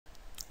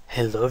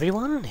Hello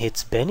everyone,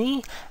 it's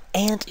Benny,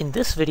 and in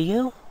this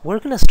video, we're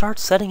going to start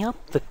setting up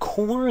the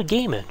core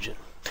game engine.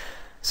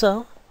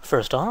 So,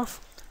 first off,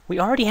 we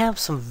already have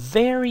some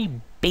very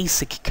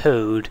basic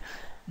code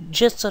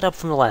just set up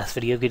from the last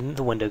video, getting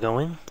the window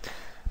going,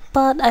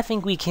 but I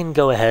think we can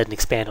go ahead and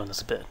expand on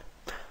this a bit.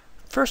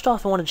 First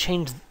off, I want to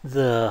change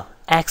the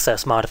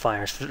access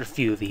modifiers for a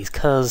few of these,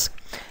 because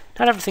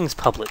not everything's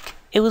public.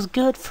 It was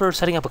good for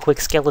setting up a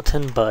quick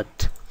skeleton,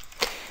 but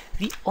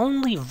the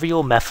only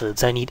real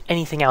methods I need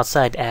anything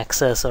outside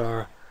access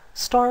are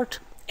start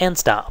and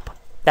stop.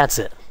 That's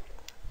it.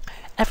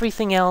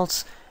 Everything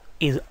else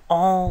is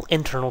all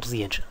internal to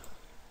the engine.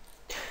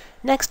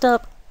 Next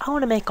up, I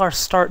want to make our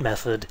start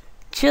method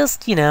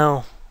just, do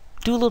a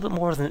little bit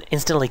more than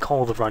instantly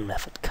call the run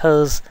method,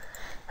 because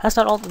that's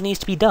not all that needs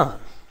to be done.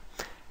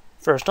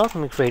 First off,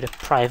 I'm going to create a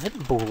private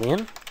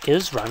boolean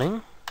is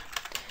running,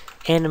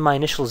 and in my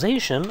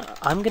initialization,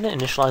 I'm going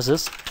to initialize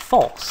this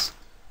false.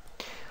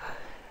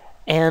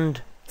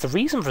 And the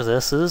reason for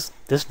this is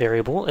this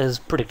variable is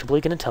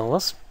predictably going to tell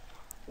us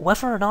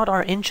whether or not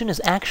our engine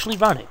is actually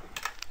running.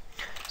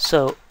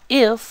 So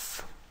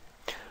if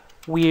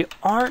we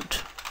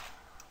aren't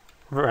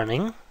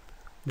running,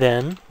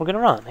 then we're going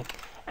to run.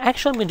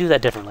 Actually, I'm going to do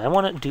that differently. I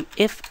want to do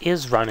if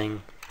is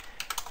running,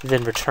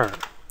 then return.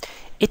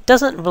 It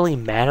doesn't really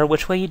matter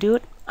which way you do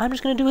it. I'm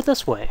just going to do it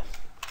this way.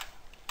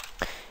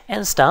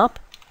 And stop,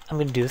 I'm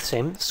going to do the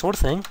same sort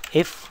of thing.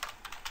 If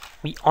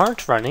we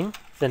aren't running,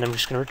 then I'm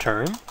just going to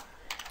return.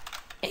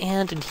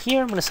 And in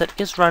here, I'm going to set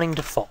is running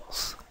to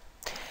false.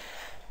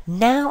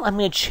 Now I'm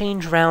going to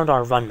change around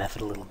our run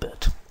method a little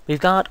bit. We've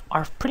got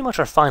pretty much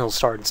our final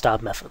start and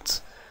stop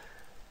methods.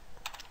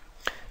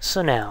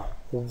 So now,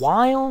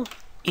 while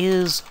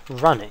is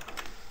running.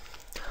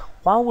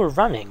 While we're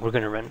running, we're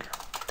going to render.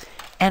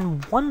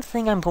 And one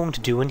thing I'm going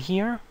to do in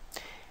here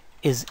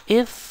is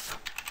if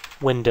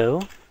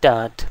window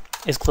dot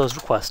is close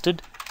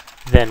requested,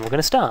 then we're going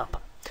to stop.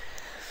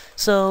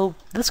 So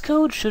this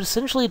code should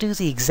essentially do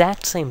the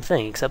exact same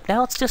thing, except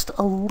now it's just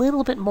a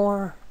little bit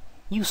more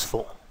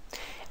useful.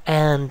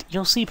 And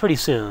you'll see pretty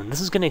soon, this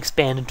is going to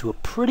expand into a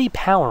pretty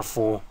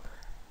powerful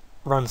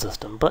run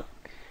system. But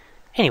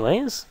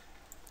anyways,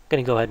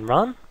 going to go ahead and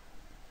run,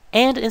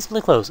 and it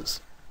instantly closes.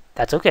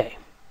 That's okay.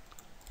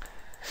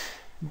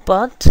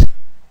 But,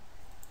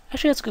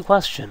 actually that's a good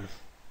question.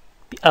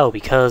 Oh,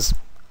 because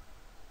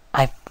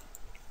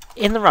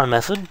in the run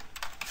method,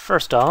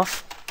 first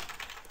off,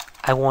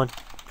 I want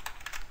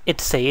it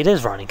to say it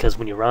is running, because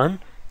when you run,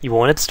 you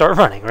want it to start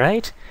running,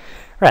 right?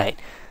 Right.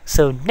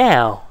 So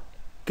now,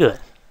 good.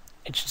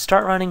 It should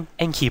start running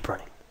and keep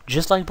running,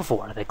 just like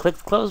before. If I click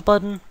the close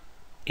button,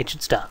 it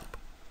should stop.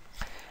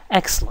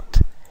 Excellent.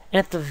 And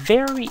at the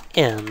very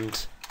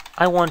end,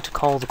 I want to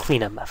call the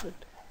cleanup method,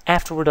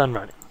 after we're done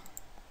running.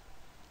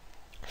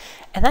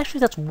 And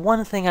actually, that's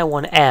one thing I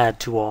want to add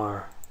to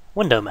our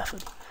window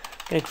method.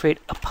 I'm going to create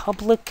a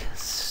public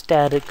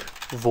static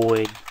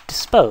void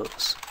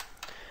dispose,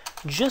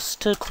 just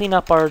to clean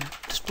up our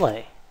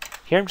display.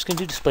 Here I'm just going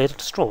to do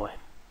display.destroy.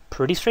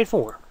 Pretty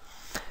straightforward.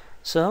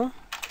 So,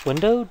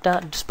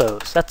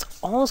 window.dispose. That's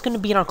all it's going to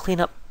be in our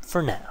cleanup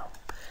for now.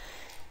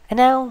 And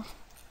now,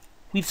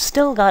 we've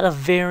still got a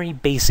very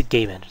basic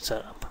game engine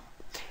setup.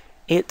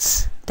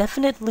 It's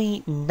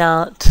definitely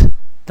not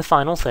the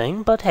final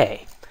thing, but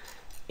hey,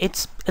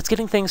 it's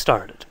getting things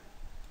started.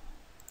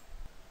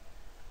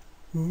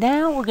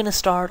 Now we're going to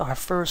start our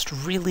first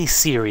really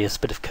serious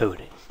bit of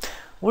coding.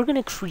 We're going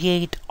to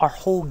create our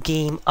whole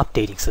game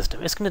updating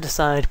system. It's going to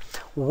decide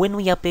when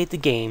we update the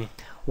game,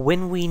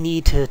 when we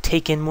need to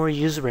take in more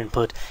user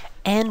input,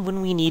 and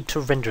when we need to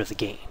render the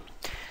game.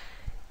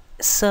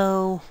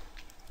 So,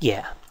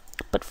 yeah.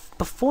 But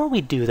before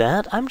we do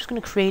that, I'm just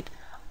going to create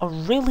a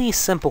really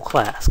simple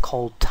class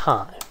called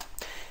time.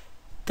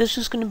 This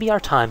is going to be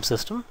our time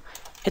system.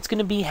 It's going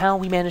to be how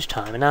we manage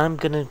time, and I'm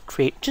going to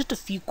create just a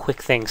few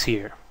quick things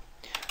here.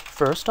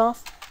 First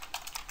off,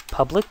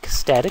 public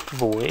static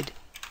void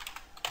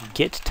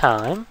get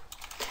time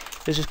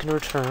is just going to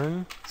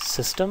return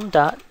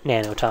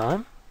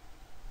system.nanotime.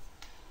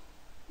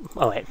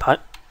 Oh wait,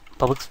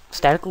 public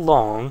static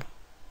long.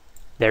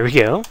 There we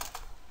go.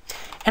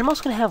 And I'm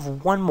also going to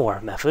have one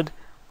more method,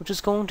 which is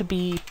going to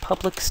be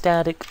public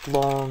static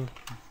long.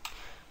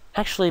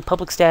 Actually,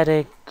 public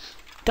static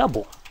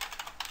double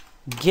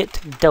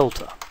get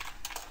delta.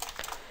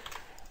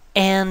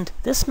 And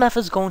this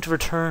method is going to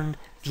return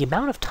the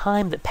amount of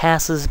time that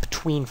passes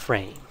between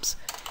frames.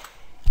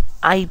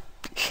 I'm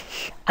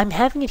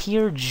having it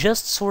here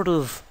just sort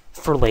of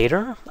for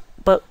later,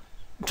 but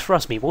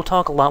trust me, we'll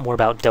talk a lot more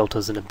about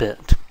deltas in a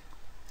bit.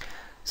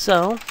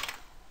 So,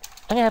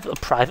 I'm going to have a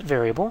private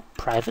variable,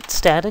 private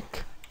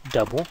static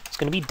double. It's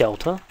going to be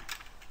delta.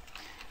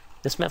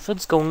 This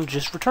method's going to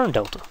just return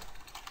delta.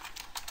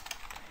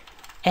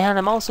 And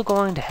I'm also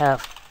going to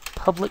have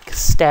public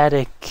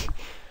static,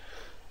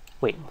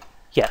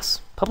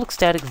 public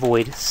static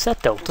void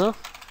set delta,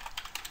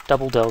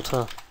 double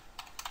delta,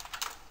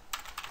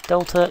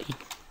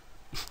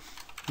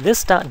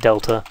 this dot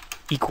delta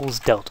equals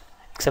delta,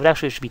 except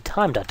actually it should be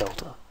time dot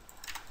delta.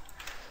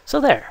 So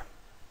there.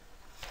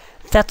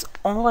 That's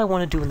all I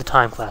want to do in the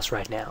time class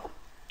right now.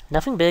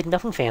 Nothing big,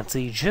 nothing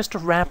fancy, just a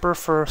wrapper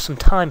for some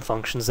time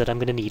functions that I'm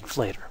going to need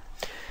later.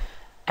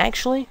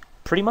 Actually,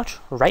 pretty much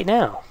right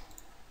now.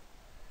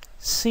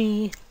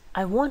 See,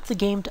 I want the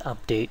game to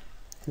update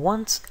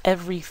once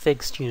every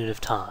fixed unit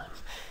of time.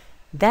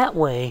 That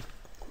way,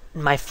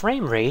 my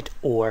frame rate,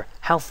 or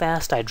how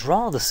fast I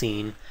draw the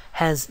scene,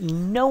 has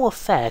no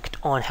effect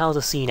on how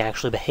the scene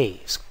actually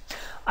behaves.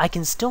 I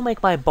can still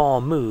make my ball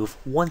move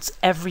once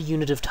every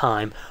unit of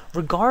time,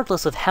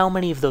 regardless of how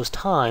many of those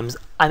times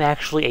I'm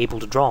actually able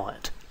to draw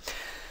it.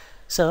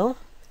 So,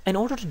 in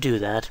order to do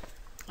that,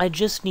 I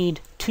just need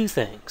two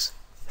things.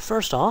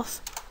 First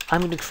off,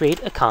 I'm going to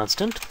create a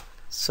constant,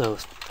 so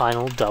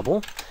final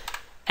double,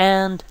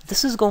 and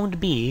this is going to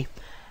be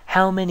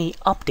how many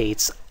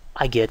updates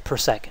I get per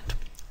second.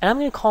 And I'm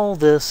going to call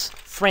this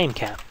frame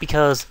cap,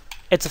 because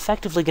it's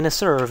effectively going to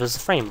serve as the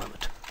frame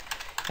limit.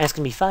 And it's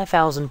going to be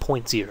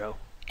 5000.0.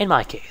 In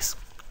my case,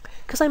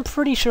 because I'm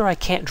pretty sure I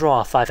can't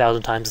draw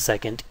 5,000 times a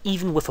second,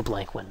 even with a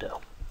blank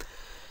window.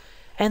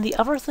 And the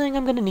other thing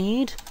I'm going to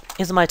need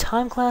is in my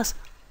time class,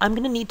 I'm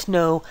going to need to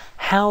know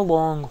how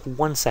long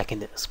 1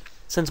 second is.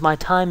 Since my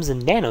time's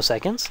in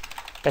nanoseconds,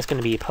 that's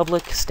going to be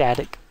public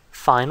static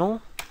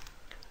final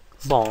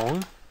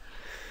long,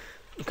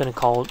 I'm going to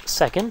call it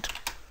second,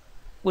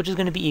 which is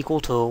going to be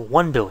equal to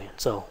 1 billion.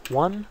 So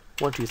 1,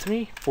 1, 2,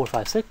 3, 4,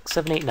 5, 6,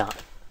 7, 8, 9.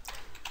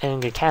 And I'm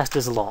going to cast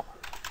as long.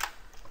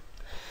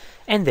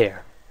 And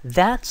there.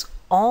 That's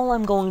all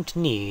I'm going to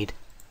need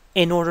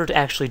in order to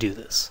actually do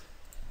this.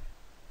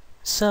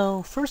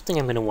 So, first thing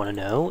I'm going to want to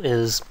know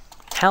is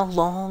how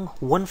long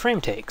one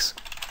frame takes.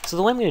 So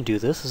the way I'm going to do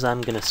this is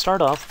I'm going to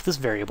start off with this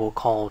variable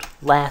called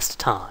last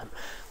time,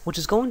 which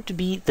is going to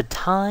be the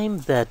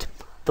time that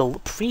the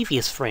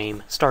previous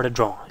frame started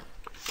drawing.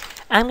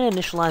 I'm going to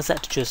initialize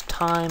that to just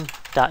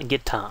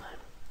time.getTime.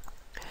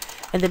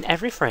 And then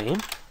every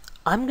frame,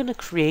 I'm going to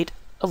create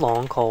a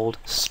long called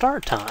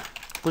start time,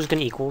 which is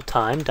going to equal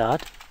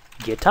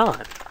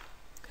time.getTime.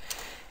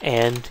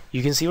 And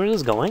you can see where this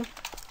is going.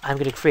 I'm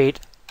going to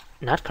create,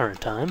 not current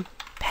time,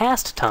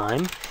 past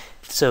time,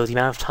 so the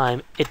amount of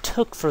time it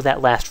took for that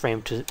last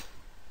frame to,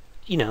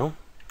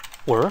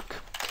 work.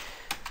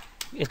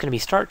 It's going to be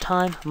start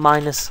time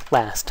minus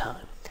last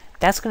time.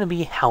 That's going to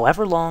be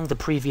however long the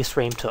previous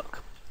frame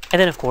took. And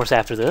then, of course,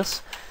 after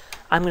this,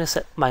 I'm going to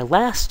set my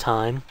last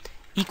time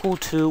equal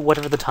to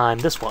whatever the time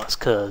this was,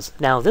 because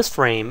now this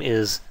frame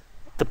is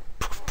the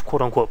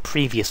quote-unquote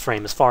previous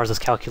frame as far as this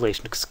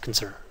calculation is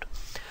concerned.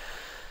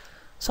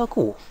 So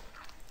cool.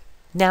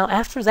 Now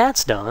after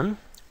that's done,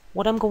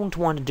 what I'm going to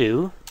want to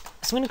do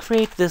is I'm going to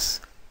create this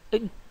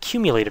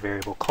accumulator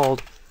variable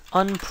called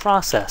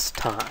unprocessed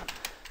time,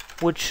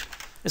 which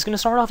is going to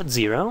start off at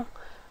 0,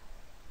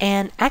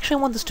 and actually I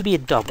want this to be a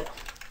double,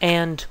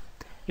 and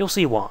you'll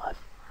see why.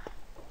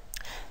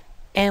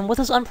 And what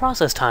this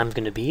unprocessed time is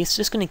going to be, it's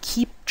just going to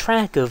keep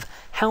track of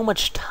how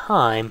much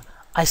time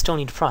I still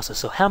need to process,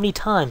 so how many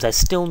times I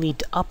still need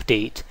to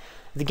update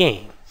the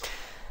game.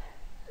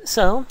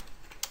 So,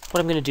 what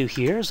I'm going to do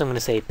here is I'm going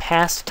to say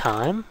past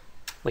time,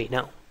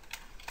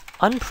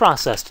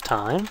 unprocessed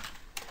time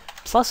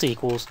plus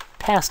equals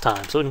past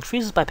time. So it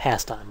increases by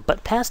past time,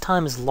 but past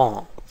time is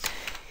long.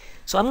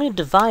 So I'm going to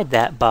divide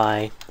that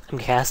by, I'm going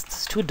to cast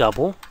this to a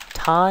double,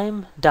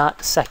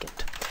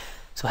 time.second.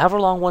 So however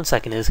long 1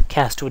 second is,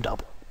 cast to a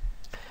double.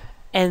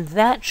 And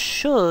that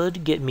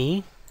should get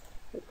me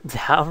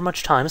however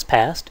much time has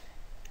passed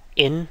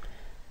in,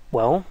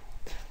 well,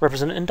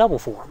 represented in double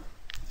form.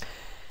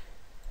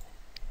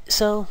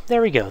 So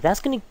there we go. This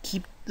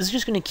is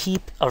just going to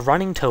keep a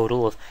running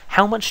total of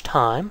how much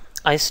time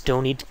I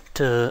still need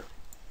to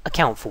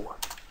account for.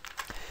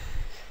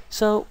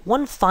 So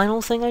one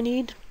final thing I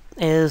need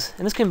is,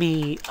 and this can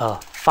be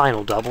a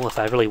final double if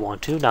I really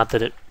want to, not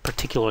that it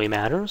particularly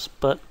matters,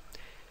 but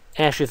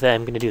actually if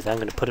I'm going to do that, I'm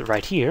going to put it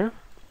right here.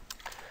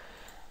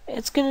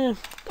 I'm going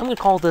to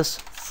call this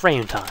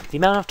frame time, the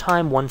amount of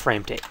time one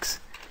frame takes.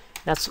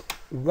 That's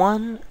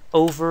 1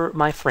 over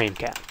my frame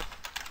cap.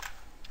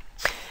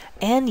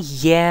 And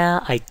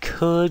yeah, I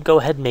could go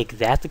ahead and make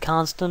that the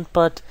constant,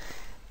 but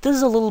this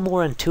is a little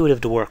more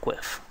intuitive to work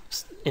with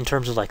in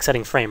terms of like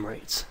setting frame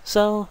rates.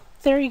 So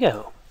there you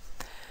go.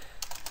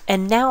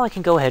 And now I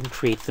can go ahead and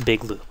create the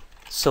big loop.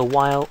 So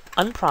while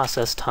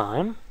unprocessed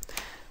time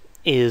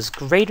is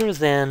greater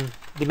than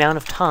the amount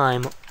of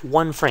time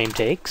one frame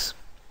takes,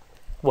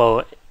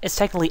 well, it's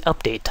technically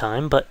update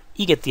time, but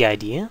you get the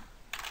idea.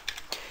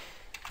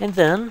 And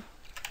then,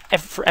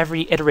 for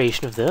every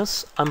iteration of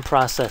this,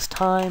 unprocessed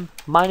time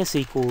minus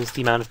equals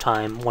the amount of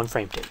time one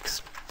frame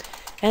takes.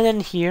 And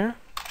then here,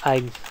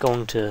 I'm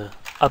going to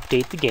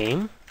update the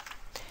game.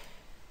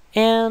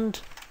 And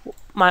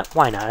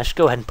why not? I should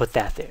go ahead and put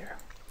that there.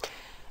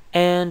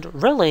 And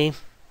really,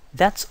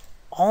 that's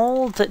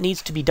all that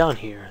needs to be done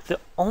here. The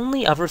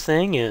only other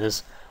thing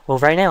is, well,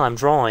 right now I'm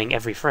drawing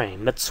every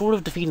frame. That's sort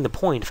of defeating the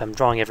point if I'm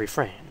drawing every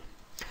frame.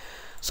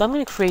 So I'm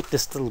going to create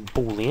this little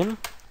boolean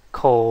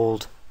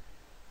called,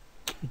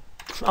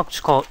 I'll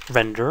just call it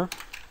render,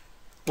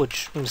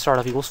 which I'm going to start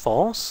off equals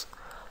false.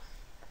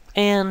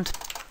 And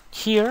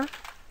here,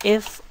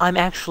 if I'm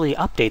actually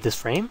update this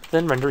frame,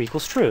 then render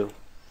equals true.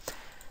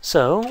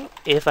 So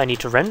if I need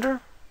to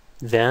render,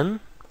 then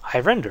I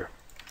render.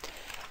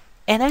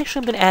 And actually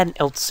I'm going to add an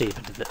else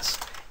statement to this.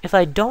 If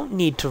I don't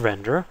need to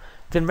render,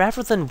 then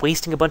rather than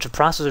wasting a bunch of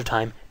processor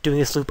time doing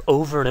this loop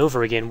over and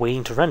over again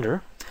waiting to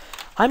render,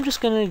 I'm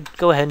just going to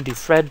go ahead and do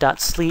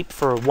thread.sleep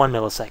for 1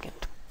 millisecond.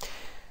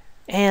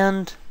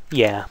 And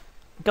yeah,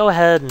 go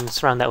ahead and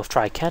surround that with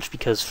try catch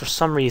because for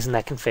some reason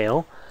that can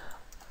fail.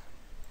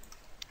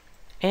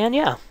 And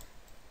yeah.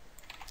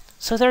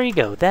 So there you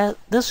go.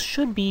 This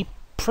should be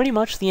pretty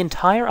much the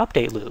entire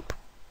update loop.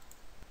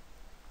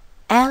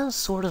 As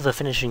sort of a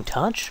finishing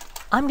touch,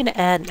 I'm going to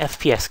add an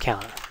FPS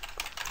counter.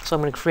 So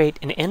I'm going to create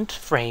an int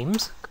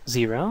frames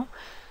 0,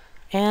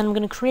 and I'm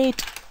going to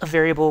create a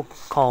variable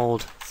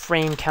called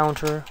frame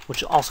counter,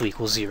 which also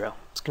equals 0.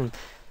 It's going to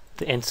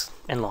the ints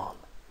and log.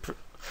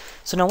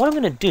 So now what I'm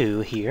going to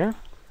do here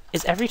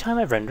is every time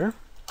I render,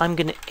 I'm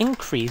going to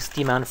increase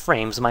the amount of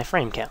frames in my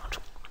frame count.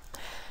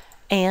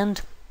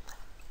 And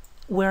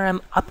where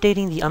I'm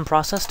updating the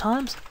unprocessed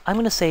times, I'm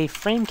going to say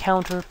frame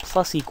counter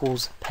plus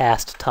equals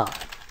past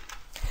time.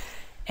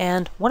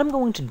 And what I'm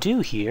going to do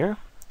here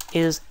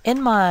is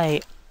in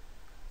my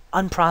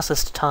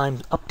unprocessed time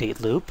update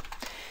loop,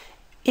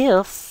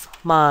 if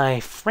my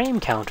frame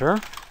counter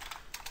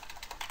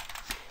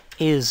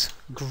is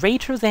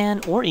greater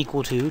than or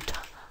equal to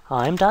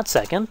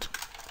time.second,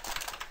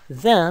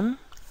 then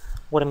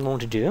what I'm going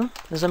to do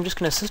is I'm just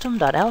going to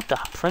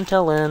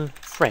system.out.println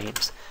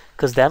frames,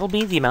 because that'll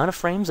be the amount of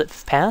frames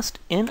that passed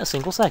in a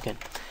single second.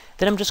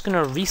 Then I'm just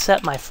going to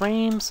reset my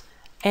frames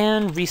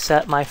and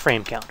reset my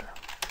frame counter.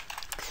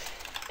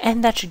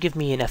 And that should give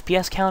me an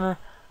FPS counter,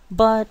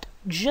 but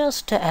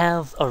just to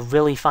have a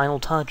really final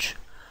touch,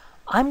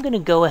 I'm going to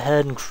go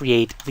ahead and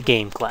create the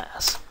game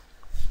class.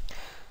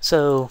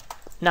 So,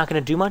 not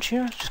going to do much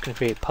here, just going to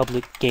create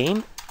public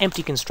game,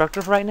 empty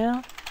constructor for right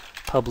now,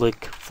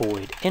 public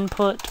void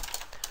input,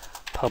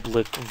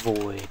 public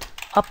void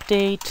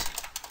update,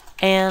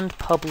 and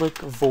public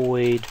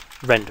void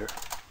render.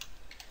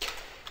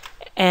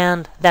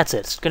 And that's it.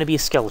 It's going to be a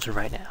skeleton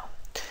right now.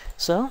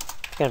 So,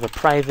 I have a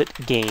private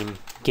game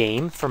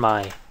for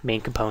my main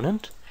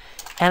component.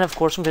 And of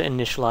course I'm going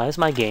to initialize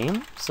my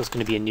game, so it's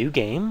going to be a new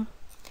game.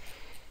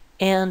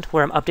 And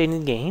where I'm updating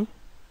the game,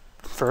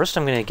 first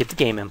I'm going to get the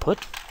game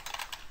input,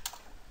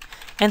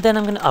 and then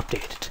I'm going to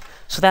update it.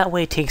 So that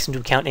way it takes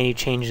into account any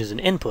changes in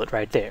input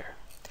right there.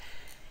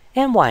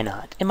 And why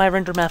not? In my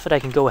render method I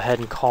can go ahead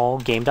and call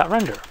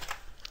game.render,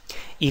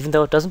 even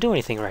though it doesn't do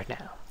anything right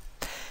now.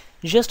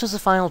 Just as a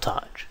final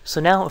touch.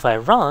 So now if I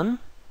run,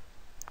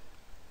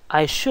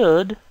 I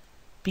should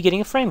be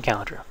getting a frame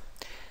counter.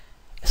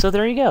 So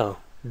there you go.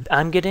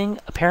 I'm getting,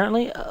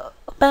 apparently,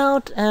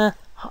 about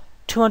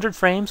 200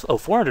 frames. Oh,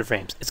 400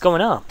 frames. It's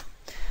going up.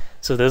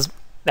 So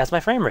that's my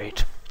frame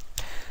rate.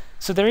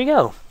 So there you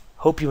go.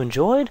 Hope you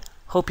enjoyed,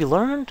 hope you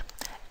learned,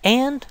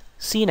 and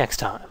see you next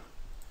time.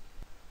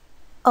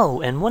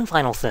 Oh, and one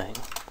final thing.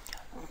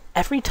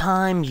 Every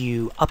time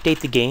you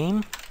update the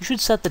game, you should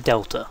set the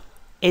delta.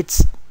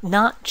 It's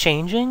not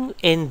changing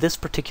in this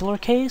particular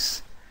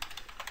case,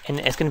 and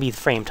it's going to be the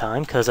frame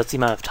time, because that's the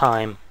amount of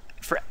time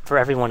for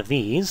every one of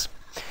these.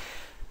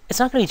 It's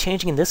not going to be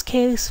changing in this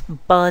case,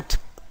 but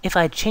if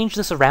I change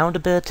this around a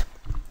bit,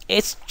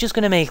 it's just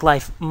going to make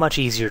life much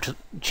easier to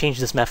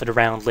change this method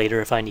around later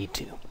if I need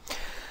to.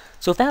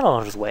 So with that all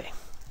out of the way,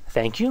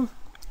 thank you,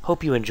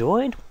 hope you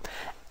enjoyed,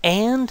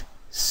 and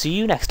see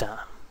you next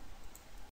time.